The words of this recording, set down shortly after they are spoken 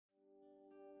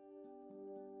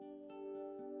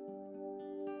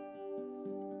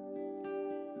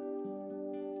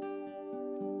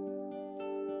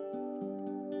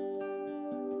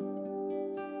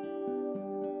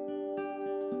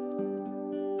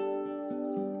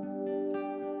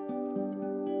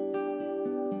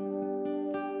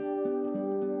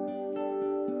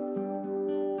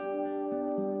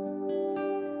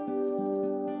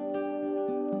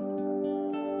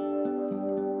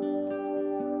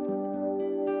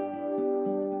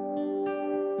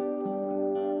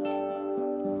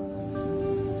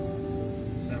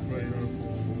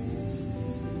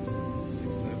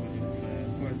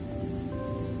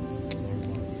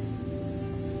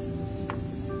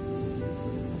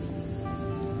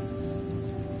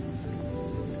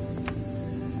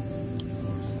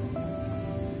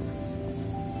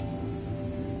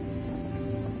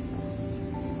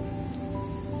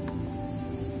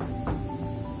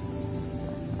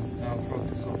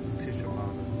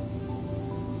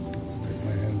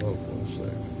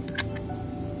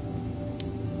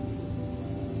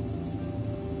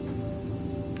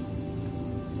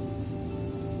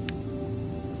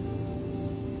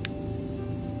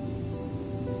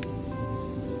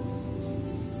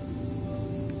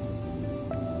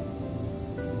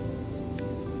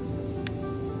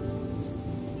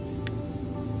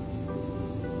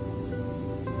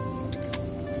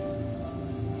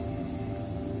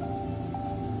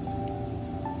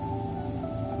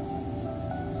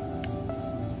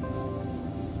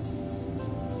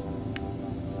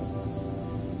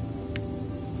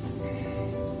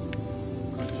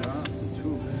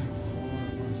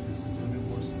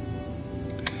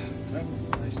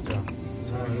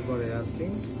everybody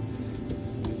asking.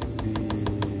 The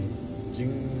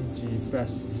Jingji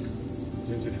Fest.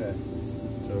 Jingji Fest.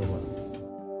 So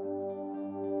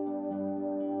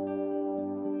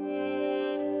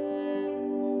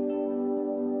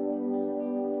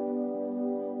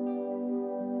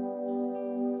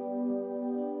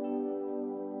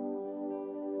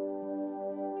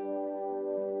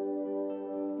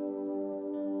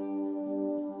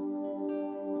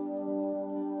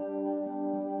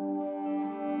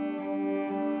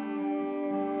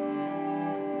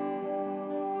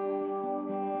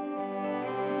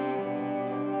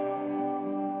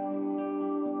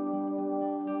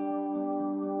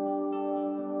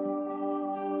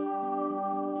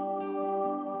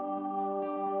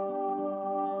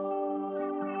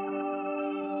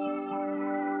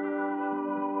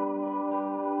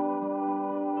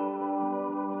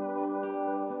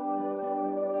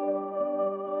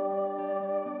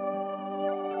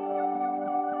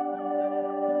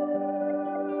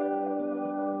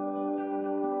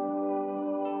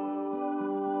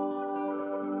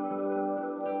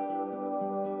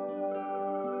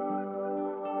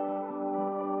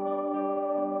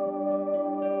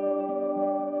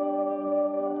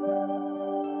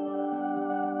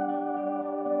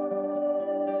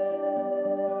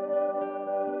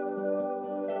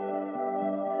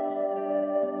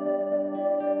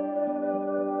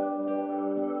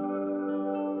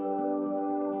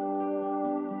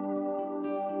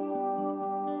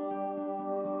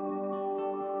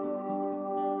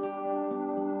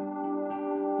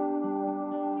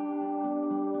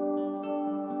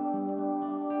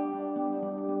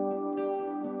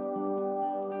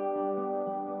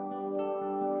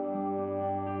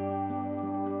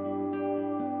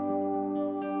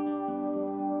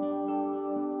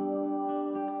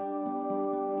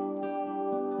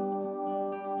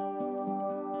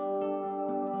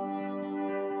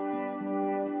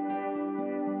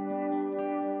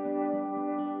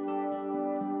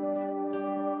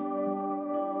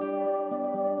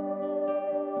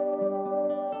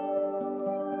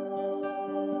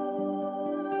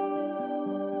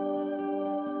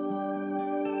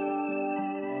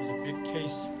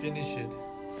case finished,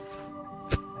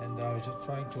 and I was just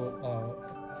trying to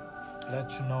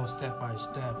let you know step by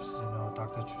steps. You know,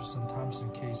 Dr. Tristan Thompson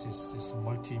cases is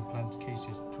multi-implant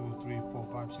cases 2, 3, 4,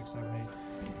 5, 6, 7,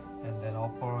 8, and then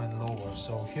upper and lower.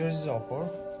 So here's the upper,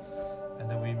 and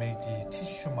then we made the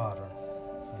tissue model.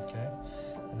 Okay,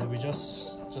 and then we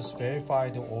just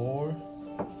verified all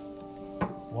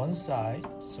one side.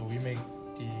 So we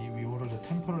order the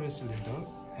temporary cylinder,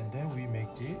 and then we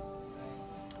make the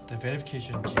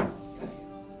verification jig.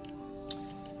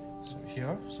 So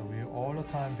here, so we all the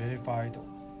time verified,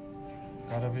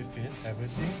 gotta be fit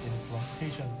everything in from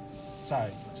patient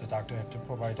side. So doctor have to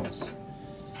provide us.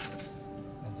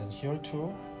 And then here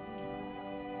too,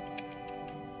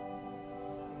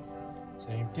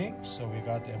 same thing. So we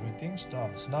got everything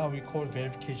done. So now we call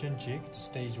verification jig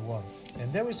stage 1,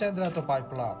 and then we send it out to by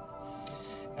block.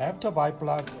 After by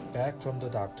block back from the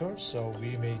doctor, so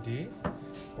we made the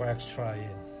wax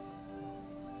try-in.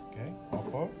 Okay,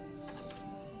 upper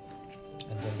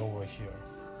and then lower here.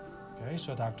 Okay,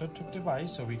 so doctor took the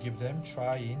device, so we give them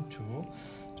try-in to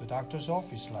doctor's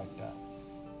office like that.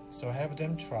 So have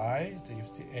them try.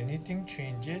 If anything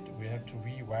changes, we have to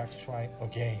re-wax try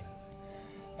again.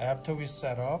 After we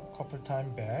set up couple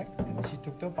time back, and he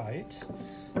took the bite,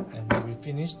 and then we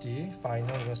finish the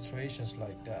final restorations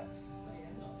like that.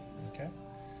 Okay,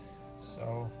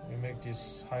 so we make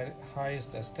this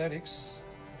highest aesthetics.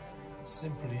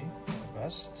 Simply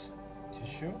best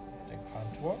tissue, then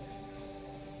contour.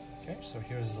 Okay, so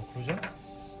here's the occlusion.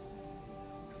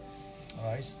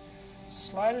 Alright,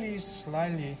 slightly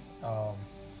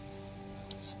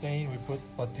stain we put,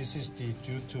 but this is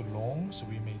due to long, so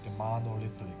we made the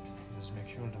monolithic. Just make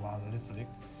sure the monolithic.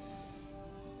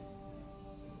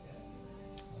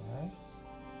 Alright,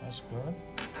 that's good.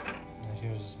 And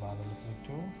here's monolithic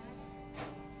too.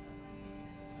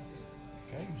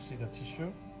 Okay, you see the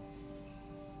tissue.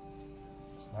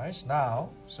 Nice. Now,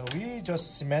 so we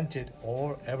just cemented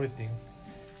everything.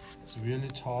 It's really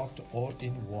tough, all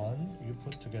in one. You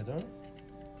put together.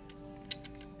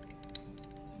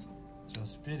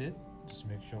 Just fit it. Just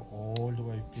make sure all the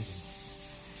way fitting.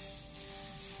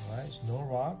 Alright, no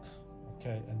rock.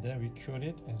 Okay, and then we cured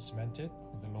it and cemented.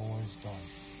 And the lower is done.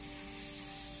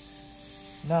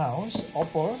 Now,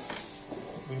 upper,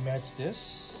 we match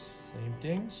this. Same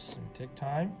things. We take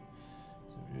time.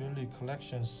 Really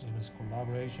collections and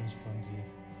collaborations from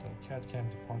the CAD/CAM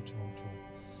department to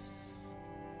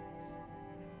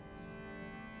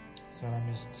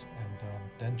ceramist and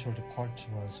individual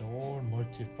departments, all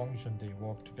multifunction, they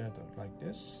work together like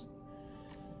this.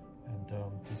 And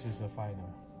this is the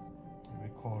final. We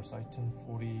call item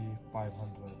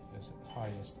 4500 as the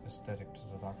highest aesthetic to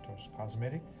the doctor's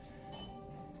cosmetic.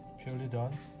 Purely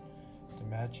done. The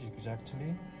match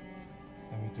exactly.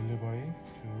 Then we deliver it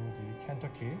to the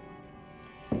Kentucky.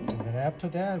 And then after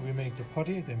that, we make the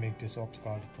putty. They make this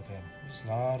optical for them. It's a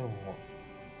lot of work.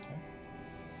 Okay?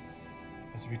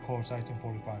 As we call item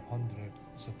 4500.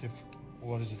 So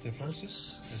what is the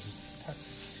differences?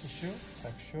 There's tissue,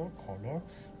 texture, color,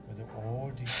 with all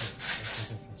details. That's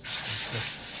the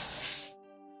differences.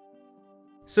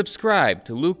 Subscribe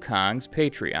to Luke Kahn's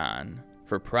Patreon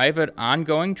for private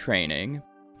ongoing training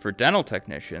for dental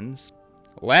technicians,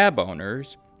 lab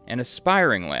owners, and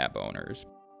aspiring lab owners,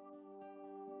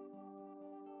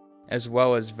 as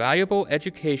well as valuable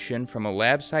education from a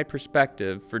lab side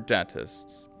perspective for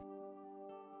dentists.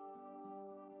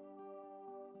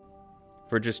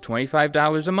 For just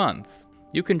 $25 a month,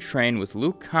 you can train with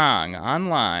Luke Kahng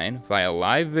online via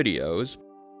live videos,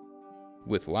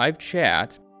 with live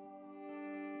chat,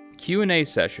 Q&A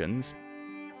sessions,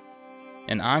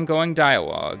 and ongoing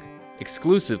dialogue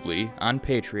exclusively on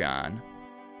Patreon.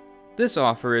 This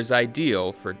offer is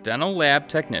ideal for dental lab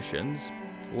technicians,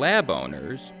 lab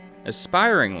owners,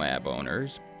 aspiring lab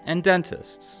owners, and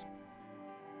dentists.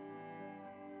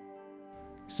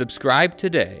 Subscribe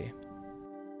today.